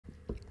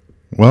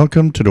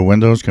Welcome to the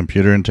Windows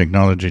Computer and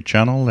Technology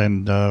channel,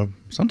 and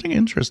something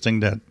interesting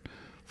that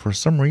for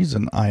some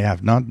reason I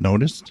have not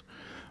noticed,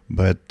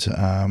 but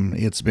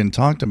it's been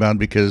talked about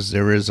because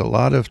there is a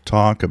lot of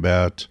talk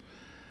about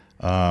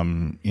how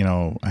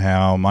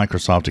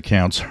Microsoft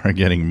accounts are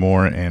getting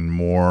more and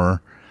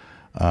more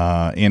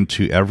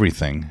into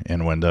everything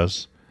in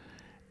Windows.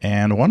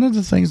 And one of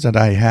the things that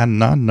I had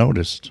not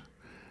noticed,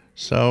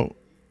 so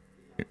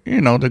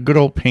the good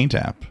old Paint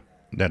app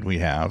that we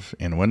have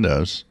in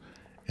Windows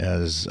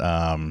is,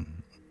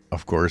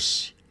 of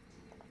course,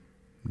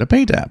 the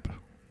Paint app.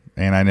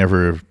 And it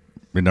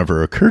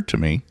never occurred to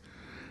me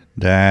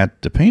that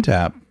the Paint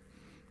app,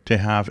 to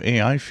have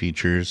AI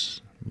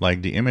features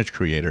like the image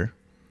creator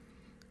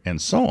and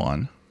so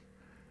on,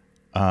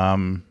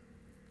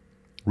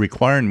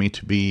 required me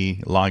to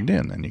be logged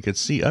in. And you can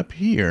see up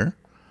here,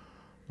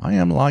 I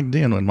am logged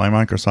in with my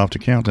Microsoft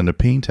account in the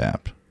Paint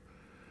app.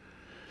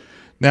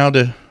 Now,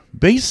 the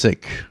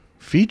basic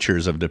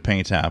features of the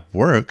Paint app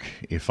work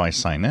if I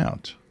sign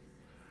out.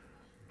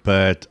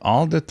 But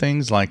all the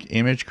things like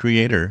image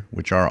creator,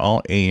 which are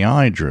all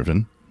AI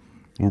driven,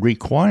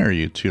 require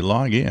you to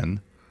log in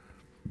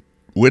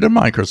with a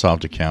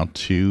Microsoft account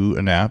to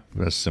an app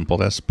as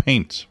simple as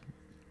Paint.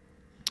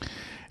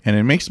 And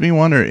it makes me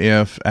wonder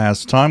if,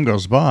 as time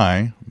goes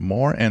by,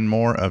 more and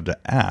more of the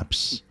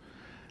apps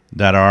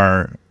that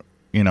are,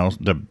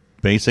 the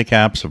basic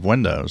apps of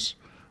Windows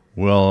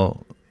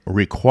will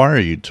require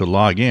you to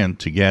log in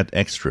to get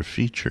extra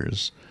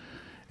features.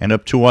 And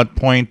up to what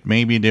point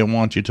maybe they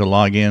want you to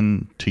log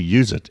in to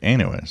use it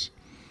anyways.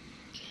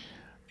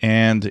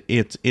 And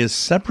it is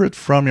separate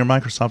from your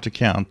Microsoft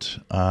account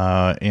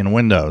in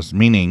Windows,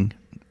 meaning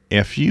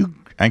if you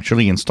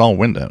actually install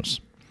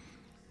Windows,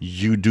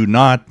 you do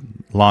not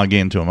log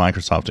into a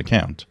Microsoft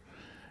account.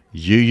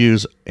 You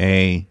use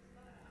a,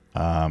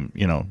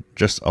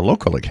 just a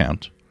local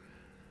account.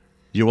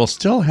 You will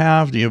still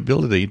have the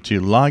ability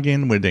to log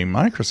in with a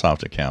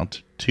Microsoft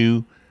account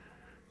to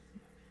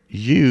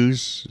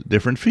use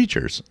different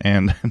features.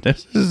 And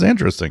this is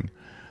interesting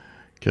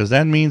because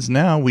that means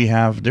now we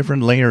have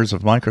different layers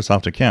of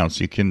Microsoft accounts.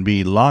 You can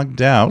be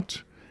logged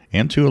out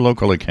into a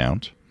local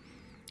account,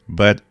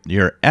 but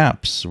your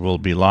apps will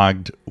be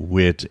logged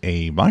with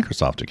a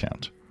Microsoft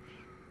account,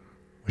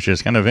 which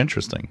is kind of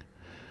interesting.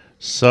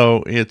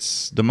 So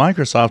it's the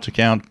Microsoft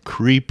account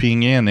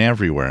creeping in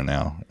everywhere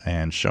now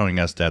and showing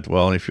us that,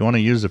 well, if you want to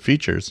use the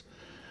features,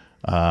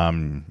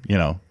 Microsoft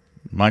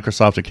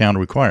account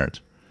required.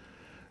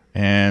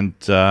 And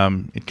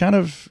it kind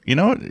of,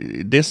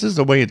 this is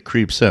the way it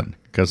creeps in,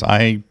 because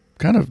I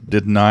kind of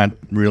did not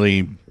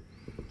really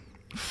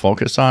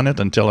focus on it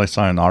until I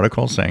saw an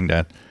article saying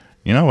that,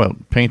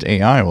 Paint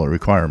AI will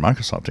require a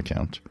Microsoft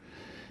account.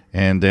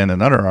 And then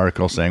another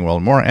article saying, well,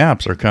 more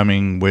apps are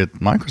coming with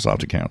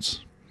Microsoft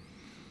accounts.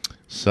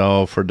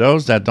 So for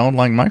those that don't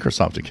like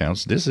Microsoft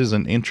accounts, this is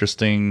an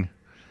interesting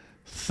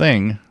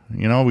thing.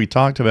 We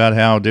talked about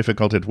how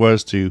difficult it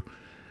was to,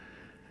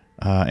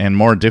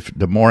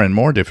 the more and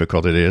more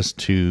difficult it is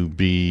to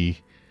be,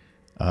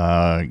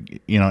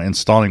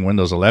 installing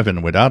Windows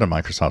 11 without a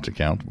Microsoft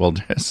account. Well,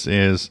 this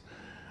is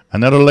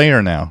another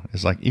layer now.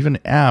 It's like even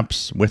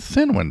apps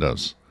within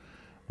Windows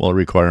will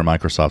require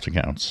Microsoft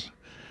accounts.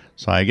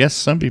 So I guess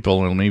some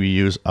people will maybe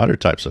use other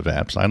types of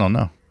apps. I don't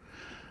know.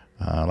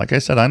 Like I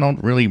said, I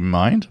don't really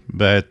mind,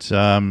 but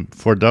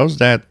for those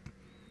that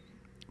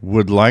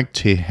would like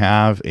to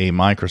have a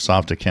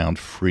Microsoft account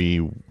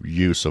free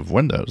use of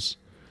Windows,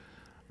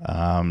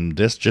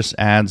 this just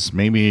adds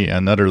maybe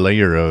another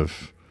layer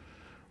of,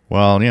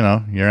 well,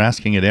 you're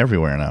asking it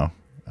everywhere now.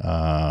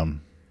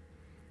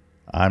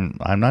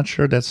 I'm not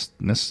sure that's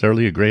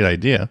necessarily a great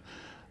idea.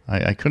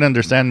 I could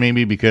understand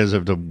maybe because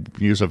of the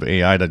use of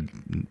AI that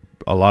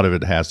a lot of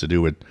it has to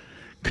do with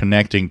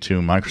connecting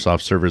to Microsoft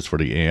servers for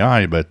the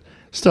AI, but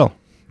still,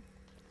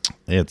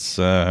 it's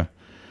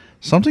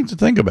something to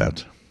think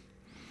about.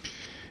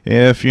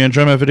 If you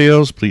enjoy my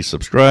videos, please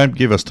subscribe,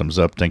 give us thumbs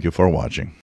up. Thank you for watching.